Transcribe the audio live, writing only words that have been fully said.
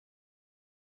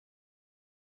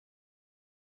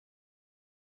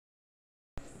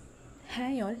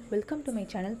Hi all, welcome to my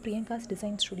channel Priyanka's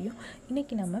Design Studio.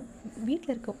 இன்னைக்கு நம்ம வீட்ல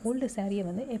இருக்க ஓல்ட் சாரியை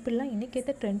வந்து எப்படிலாம்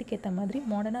இன்னைக்கேத்த ட்ரெண்டுக்கு ஏத்த மாதிரி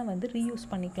மாடர்னா வந்து ரீயூஸ்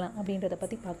பண்ணிக்கலாம் அப்படின்றத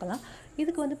பத்தி பார்க்கலாம்.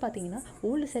 இதுக்கு வந்து பாத்தீங்கன்னா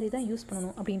ஓல்ட் சாரி தான் யூஸ்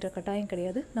பண்ணனும் அப்படின்ற கட்டாயம்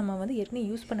கிடையாது. நம்ம வந்து ஏற்கனவே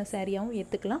யூஸ் பண்ண சாரியாவும்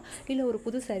எடுத்துக்கலாம் இல்ல ஒரு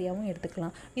புது சாரியாவும்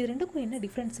எடுத்துக்கலாம். இது ரெண்டுக்கும் என்ன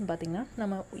டிஃபரன்ஸ்னு பாத்தீங்கன்னா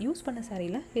நம்ம யூஸ் பண்ண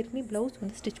சாரியில ஏற்கனவே ப்ளவுஸ்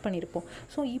வந்து ஸ்டிட்ச் பண்ணிருப்போம்.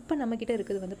 சோ இப்போ நம்ம கிட்ட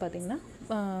இருக்குது வந்து பாத்தீங்கன்னா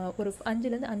ஒரு 5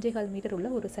 ல இருந்து 5.5 மீட்டர் உள்ள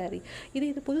ஒரு சாரி.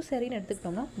 இது புது சாரின்னு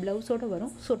எடுத்துக்கிட்டோம்னா ப்ளவுஸோட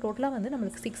வரும். சோ டோட்டலா வந்து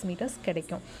நமக்கு 6 மீட்டர்ஸ்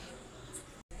கிடைக்கும்.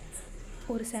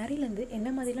 ஒரு சாரில இருந்து என்ன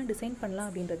மாதிரிலாம் டிசைன் பண்ணலாம்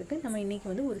அப்படின்றதுக்கு நம்ம இன்னைக்கு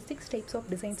வந்து ஒரு 6 டைப்ஸ் ஆஃப்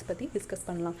டிசைன்ஸ் பத்தி டிஸ்கஸ்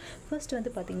பண்ணலாம். ஃபர்ஸ்ட்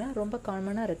வந்து பாத்தீங்கன்னா ரொம்ப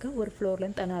காமனா இருக்க ஒரு floor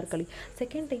length Anarkali.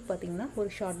 Second type பாத்தீங்கன்னா ஒரு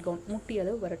ஷார்ட் கவுன், முட்டி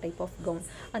அளவு வர type of gown.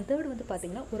 And third வந்து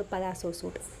பாத்தீங்கன்னா ஒரு பலாசோ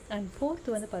சூட். அண்ட் ஃபோர்த்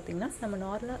வந்து பாத்தீங்கன்னா நம்ம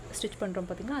நார்மலா ஸ்டிட்ச் பண்றோம்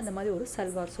பாத்தீங்கன்னா அந்த மாதிரி ஒரு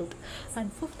சல்வார் சூட்.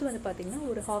 அண்ட் ஃபிஃப்த் வந்து பாத்தீங்கன்னா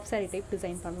ஒரு ஹாஃப் சாரி டைப்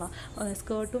டிசைன் பண்ணலாம்.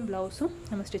 ஸ்கர்ட்டும் ப்ளவுஸும்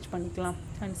நம்ம ஸ்டிட்ச் பண்ணிக்கலாம்.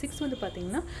 அண்ட் 6 வந்து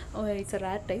பாத்தீங்கன்னா இட்ஸ் a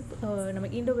rare டைப். நம்ம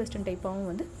இண்டோ வெஸ்டர்ன் டைப்பாவும்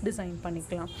வந்து டிசைன்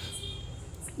பண்ணிக்கலாம்.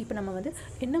 இப்போ நம்ம வந்து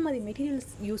என்ன மாதிரி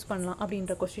மெட்டீரியல்ஸ் யூஸ் பண்ணலாம்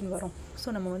அப்படின்ற क्वेश्चन வரும். ஸோ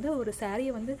நம்ம வந்து ஒரு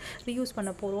சாரியை வந்து ரீயூஸ்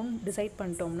பண்ண போகிறோம்னு டிசைட்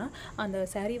பண்ணிட்டோம்னா அந்த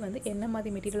சாரி வந்து என்ன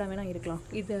மாதிரி மெட்டீரியலாக வேணால் இருக்கலாம்.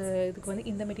 இதுக்கு வந்து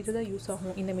இந்த மெட்டீரியல் தான் யூஸ்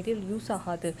ஆகும், இந்த மெட்டீரியல் யூஸ்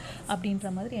ஆகாது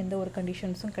அப்படின்ற மாதிரி எந்த ஒரு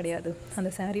கண்டிஷன்ஸும் கிடையாது.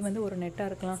 அந்த சாரி வந்து ஒரு நெட்டாக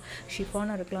இருக்கலாம்,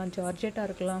 ஷிஃபானாக இருக்கலாம், ஜார்ஜெட்டாக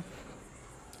இருக்கலாம்,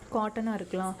 காட்டனாக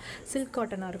இருக்கலாம், சில்க்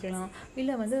காட்டனாக இருக்கலாம்,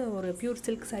 இல்லை வந்து ஒரு பியூர்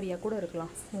சில்க் சாரியாக கூட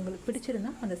இருக்கலாம். உங்களுக்கு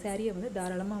பிடிச்சிருந்தா அந்த சாரியை வந்து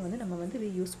தாராளமாக வந்து நம்ம வந்து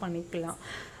ரீயூஸ் பண்ணிக்கலாம்.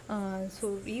 ஸோ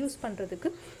ரீயூஸ் பண்ணுறதுக்கு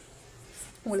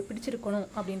உங்களுக்கு பிடிச்சிருக்கணும்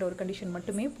அப்படின்ற ஒரு கண்டிஷன்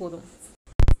மட்டுமே போதும்.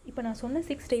 இப்போ நான் சொன்ன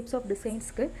 6 டைப்ஸ் ஆஃப்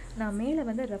டிசைன்ஸ்க்கு நான் மேலே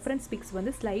வந்து ரெஃபரன்ஸ் பிக்ஸ்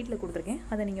வந்து ஸ்லைடில் கொடுத்துருக்கேன்,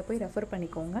 அதை நீங்கள் போய் ரெஃபர்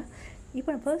பண்ணிக்கோங்க.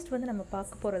 இப்போ ஃபர்ஸ்ட் வந்து நம்ம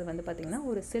பார்க்க போகிறது வந்து பார்த்திங்கன்னா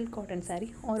ஒரு சில்க் காட்டன் சாரீ,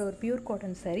 ஒரு பியூர்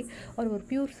காட்டன் சாரீ, ஒரு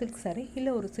பியூர் சில்க் சாரீ,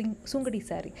 இல்லை ஒரு சுங்கடி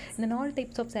சாரீ. இந்த 4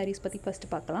 டைப்ஸ் ஆஃப் சாரீஸ் பற்றி ஃபஸ்ட்டு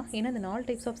பார்க்கலாம். ஏன்னா இந்த 4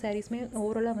 டைப்ஸ் ஆஃப் சாரீஸுமே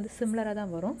ஓவராலாக வந்து சிம்லராக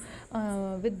தான் வரும்,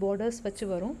 வித் பார்டர்ஸ் வச்சு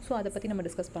வரும். ஸோ அதை பற்றி நம்ம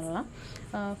டிஸ்கஸ் பண்ணலாம்.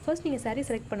 ஃபர்ஸ்ட் நீங்கள் சாரீ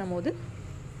செலக்ட் பண்ணும்போது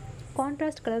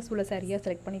கான்ட்ராஸ்ட் கலர்ஸ் உள்ள சாரியாக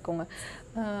செலக்ட் பண்ணிக்கோங்க.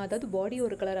 அதாவது பாடி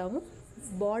ஒரு கலராகவும்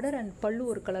பார்டர் அண்ட் பல்லு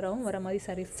ஒரு கலராகவும் வர மாதிரி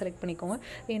சாரீஸ் செலக்ட் பண்ணிக்கோங்க.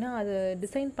 ஏன்னா அது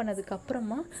டிசைன் பண்ணதுக்கு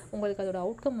அப்புறமா உங்களுக்கு அதோட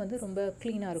அவுட்கம் வந்து ரொம்ப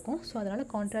க்ளீனாக இருக்கும். ஸோ அதனால்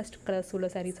கான்ட்ராஸ்ட் கலர்ஸ் உள்ள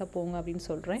சாரீஸாக போங்க அப்படின்னு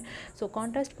சொல்கிறேன். ஸோ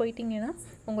கான்ட்ராஸ்ட் போயிட்டிங்கன்னா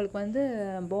உங்களுக்கு வந்து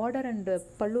பார்டர் அண்ட்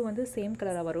பல்லு வந்து சேம்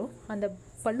கலராக வரும். அந்த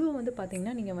பல்லுவை வந்து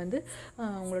பார்த்திங்கன்னா நீங்கள் வந்து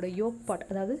உங்களோட யோக் பார்ட்,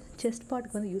 அதாவது செஸ்ட்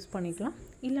பார்ட்டுக்கு வந்து யூஸ் பண்ணிக்கலாம்,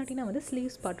 இல்லாட்டினா வந்து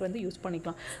ஸ்லீவ்ஸ் பார்ட் வந்து யூஸ்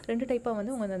பண்ணிக்கலாம். 2 டைப்பாக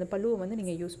வந்து உங்கள் அந்த பல்லுவை வந்து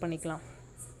நீங்கள் யூஸ் பண்ணிக்கலாம்.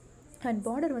 அண்ட்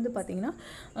பார்டர் வந்து பார்த்திங்கன்னா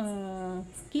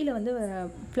கீழே வந்து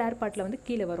ஃப்ளேர் பார்ட்டில் வந்து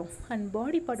கீழே வரும். அண்ட்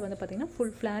பாடி பார்ட் வந்து பார்த்திங்கன்னா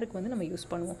ஃபுல் ஃப்ளேருக்கு வந்து நம்ம யூஸ்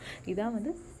பண்ணுவோம். இதான்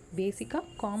வந்து பேசிக்காக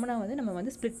காமனாக வந்து நம்ம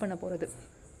வந்து ஸ்ப்ளிட் பண்ண போகிறது.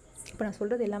 இப்போ நான்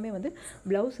சொல்கிறது எல்லாமே வந்து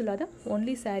ப்ளவுஸ் இல்லாத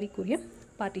ஒன்லி சாரீக்குரிய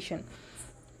பார்ட்டிஷன்.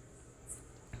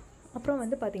 அப்புறம்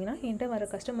வந்து பார்த்திங்கன்னா என்கிட்ட வர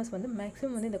கஸ்டமர்ஸ் வந்து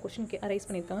மேக்ஸிமம் வந்து இந்த கொஸ்டின் அரைஸ்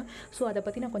பண்ணியிருக்காங்க. ஸோ அதை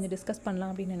பற்றி நான் கொஞ்சம் டிஸ்கஸ்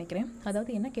பண்ணலாம் அப்படின்னு நினைக்கிறேன்.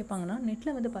 அதாவது என்ன கேட்பாங்கன்னா,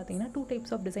 நெட்டில் வந்து பார்த்திங்கன்னா 2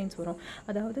 டைப்ஸ் ஆஃப் டிசைன்ஸ் வரும்.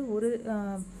 அதாவது ஒரு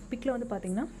பிக்கில் வந்து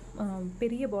பார்த்திங்கன்னா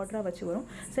பெரிய பார்டராக வச்சு வரும்,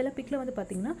 சில பிக்கில் வந்து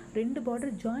பார்த்திங்கன்னா 2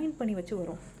 பார்டர் ஜாயின் பண்ணி வச்சு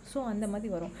வரும். ஸோ அந்த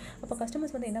மாதிரி வரும். அப்போ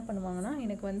கஸ்டமர்ஸ் வந்து என்ன பண்ணுவாங்கன்னா,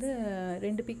 எனக்கு வந்து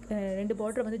 2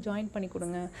 பார்டரை வந்து ஜாயின் பண்ணி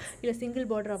கொடுங்க, இல்லை சிங்கிள்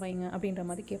பார்டராக வைங்க அப்படின்ற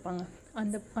மாதிரி கேட்பாங்க.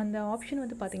 அந்த ஆப்ஷன்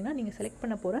வந்து பார்த்திங்கன்னா நீங்கள் செலக்ட்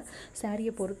பண்ண போகிற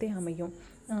சாரியை பொறுத்தே அமையும்.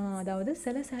 அதாவது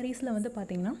சில சாரீஸில் வந்து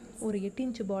பார்த்திங்கன்னா ஒரு 8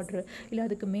 இன்ச் பார்டரு இல்லை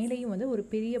அதுக்கு மேலேயும் வந்து ஒரு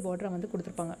பெரிய பார்டராக வந்து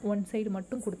கொடுத்துருப்பாங்க, ஒன் சைடு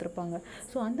மட்டும் கொடுத்துருப்பாங்க.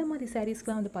 ஸோ அந்த மாதிரி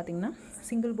சாரீஸ்க்கெலாம் வந்து பார்த்திங்கன்னா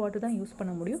சிங்கிள் பார்டர் தான் யூஸ்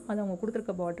பண்ண முடியும். அது அவங்க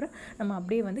கொடுத்துருக்க பார்டரை நம்ம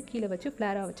அப்படியே வந்து கீழே வச்சு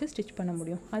ஃப்ளேராக வச்சு ஸ்டிச் பண்ண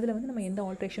முடியும். அதில் வந்து நம்ம எந்த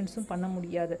ஆல்ட்ரேஷன்ஸும் பண்ண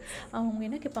முடியாது. அவங்க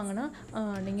என்ன கேட்பாங்கன்னா,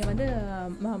 நீங்கள் வந்து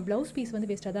ப்ளவுஸ் பீஸ் வந்து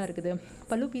வேஸ்ட்டாக தான் இருக்குது,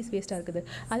 பல்லு பீஸ் வேஸ்ட்டாக இருக்குது,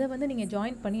 அதை வந்து நீங்கள்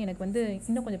ஜாயின் பண்ணி எனக்கு வந்து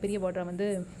இன்னும் கொஞ்சம் பெரிய பார்டரை வந்து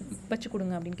வச்சு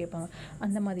கொடுங்க அப்படின்னு கேட்பாங்க.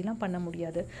 அந்த மாதிரிலாம் பண்ண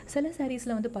முடியாது. சில சாரீஸில்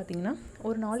வந்து பார்த்திங்கன்னா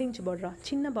ஒரு 4 இன்ச் பார்டரா,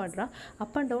 சின்ன பார்டரா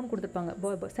அப் அண்ட் டவுன்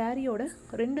கொடுத்துருப்பாங்க. சாரியோட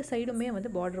 2 சைடுமே வந்து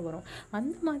பார்டர் வரும்.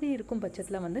 அந்த மாதிரி இருக்கும்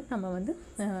பட்சத்தில் வந்து நம்ம வந்து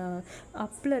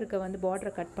அப்பில் இருக்க வந்து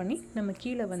பார்டரை கட் பண்ணி நம்ம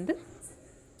கீழே வந்து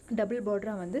டபுள்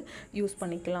பார்டராக வந்து யூஸ்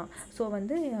பண்ணிக்கலாம். ஸோ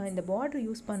வந்து இந்த பார்டர்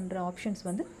யூஸ் பண்ணுற ஆப்ஷன்ஸ்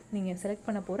வந்து நீங்கள் செலக்ட்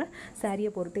பண்ண போகிற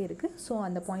சாரியை பொறுத்தே இருக்குது. ஸோ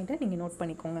அந்த பாயிண்ட்டை நீங்கள் நோட்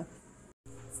பண்ணிக்கோங்க.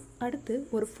 அடுத்து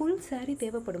ஒரு ஃபுல் சாரீ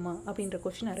தேவைப்படுமா அப்படின்ற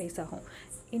கொஸ்டின் அரைஸ் ஆகும்.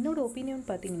 என்னோட ஒப்பீனியன்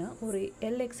பார்த்திங்கன்னா ஒரு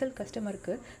LXL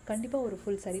கஸ்டமருக்கு கண்டிப்பாக ஒரு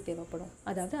ஃபுல் சாரீ தேவைப்படும்.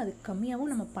 அதாவது அது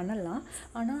கம்மியாகவும் நம்ம பண்ணலாம்,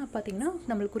 ஆனால் பார்த்திங்கன்னா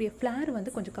நம்மளுக்குரிய ஃப்ளேர்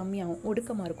வந்து கொஞ்சம் கம்மியாகும்,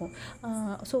 ஒடுக்கமாக இருக்கும்.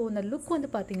 ஸோ அந்த லுக்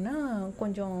வந்து பார்த்திங்கன்னா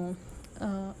கொஞ்சம்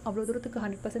அவ்வளோ தூரத்துக்கு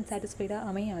 100% சாட்டிஸ்ஃபைடாக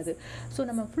அமையாது. ஸோ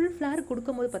நம்ம ஃபுல் ஃப்ளேர்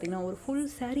கொடுக்கும்போது பார்த்திங்கன்னா ஒரு ஃபுல்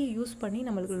சாரீ யூஸ் பண்ணி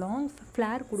நம்மளுக்கு லாங்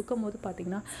ஃப்ளேர் கொடுக்கும்போது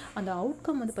பார்த்திங்கன்னா அந்த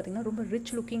அவுட்கம் வந்து பார்த்திங்கன்னா ரொம்ப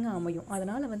ரிச் லுக்கிங்காக அமையும்.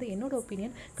 அதனால் வந்து என்னோட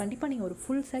ஒப்பீனியன் கண்டிப்பாக நீங்கள் ஒரு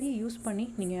ஃபுல் சாரியை யூஸ் பண்ணி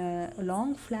நீங்கள்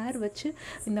லாங் ஃப்ளேர் வச்சு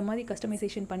இந்த மாதிரி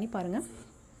கஸ்டமைசேஷன் பண்ணி பாருங்கள்,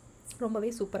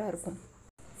 ரொம்பவே சூப்பராக இருக்கும்.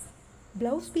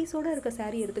 ப்ளவுஸ் பீஸோடு இருக்க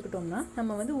சாரீ எடுத்துக்கிட்டோம்னா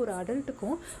நம்ம வந்து ஒரு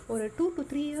அடல்ட்டுக்கும் ஒரு 2 to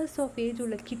 3 years ஆஃப் ஏஜ்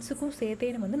உள்ள கிட்ஸுக்கும்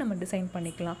சேர்த்தே நம்ம டிசைன்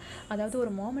பண்ணிக்கலாம். அதாவது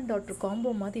ஒரு மாம் அண்ட் டாட்டர்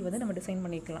காம்போ மாதிரி வந்து நம்ம டிசைன்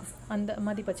பண்ணிக்கலாம். அந்த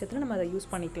மாதிரி பட்சத்தில் நம்ம அதை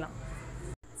யூஸ் பண்ணிக்கலாம்.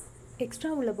 எக்ஸ்ட்ரா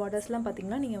உள்ள பார்டர்ஸ்லாம்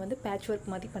பார்த்திங்கன்னா நீங்கள் வந்து பேட்ச் ஒர்க்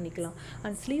மாதிரி பண்ணிக்கலாம்.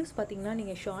 அண்ட் ஸ்லீவ்ஸ் பார்த்திங்கன்னா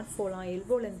நீங்கள் ஷார்ட் போகலாம்,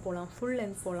 எல்போ லென்த் போகலாம், ஃபுல்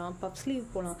லென்த் போகலாம், பஃப் ஸ்லீவ்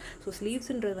போகலாம். ஸோ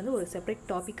ஸ்லீவ்ஸுன்றது வந்து ஒரு செப்பரேட்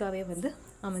டாப்பிக்காகவே வந்து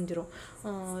அமைஞ்சிரும்.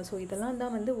 ஸோ இதெல்லாம்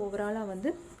தான் வந்து ஓவராலாக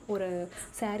வந்து ஒரு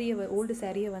சாரியை ஓல்டு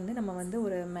சாரியை வந்து நம்ம வந்து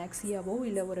ஒரு மேக்ஸியாவோ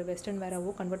இல்லை ஒரு வெஸ்டர்ன்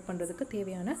வேராவோ கன்வெர்ட் பண்ணுறதுக்கு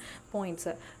தேவையான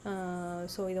பாயிண்ட்ஸு.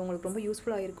 ஸோ இது உங்களுக்கு ரொம்ப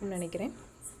யூஸ்ஃபுல்லாக இருக்கும்னு நினைக்கிறேன்.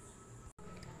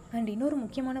 அண்ட் இன்னொரு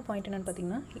முக்கியமான பாயிண்ட் என்னென்னு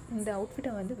பார்த்தீங்கன்னா, இந்த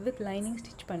அவுட்ஃபிட்டை வந்து வித் லைனிங்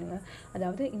ஸ்டிச் பண்ணுங்கள்.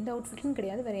 அதாவது இந்த அவுட்ஃபிட்னு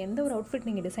கிடையாது, வேறு எந்த ஒரு அவுட்ஃபிட்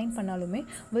நீங்கள் டிசைன் பண்ணாலுமே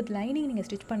வித் லைனிங் நீங்கள்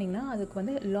ஸ்டிச் பண்ணிங்கன்னா அதுக்கு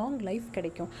வந்து லாங் லைஃப்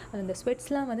கிடைக்கும். அந்த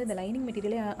ஸ்வெட்ஸ்லாம் வந்து இந்த லைனிங்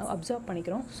மெட்டீரியலே அப்சார்ப்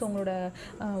பண்ணிக்கிறோம். ஸோ உங்களோட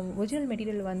ஒரிஜினல்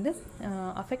மெட்டீரியல் வந்து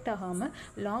அஃபெக்ட் ஆகாமல்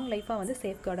லாங் லைஃபாக வந்து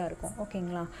சேஃப்கார்டாக இருக்கும்.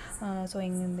 ஓகேங்களா? ஸோ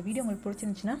இந்த வீடியோ உங்களுக்கு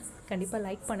பிடிச்சிருந்துச்சின்னா கண்டிப்பாக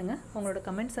லைக் பண்ணுங்கள், உங்களோட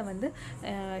கமெண்ட்ஸை வந்து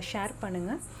ஷேர்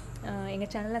பண்ணுங்கள், எங்கள்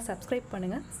சேனலை சப்ஸ்கிரைப்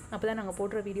பண்ணுங்கள். அப்போ தான் நாங்கள்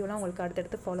போடுற வீடியோலாம் உங்களுக்கு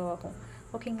அடுத்தடுத்து ஃபாலோ ஆகும்.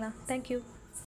 ஓகேங்களா? தேங்க்யூ.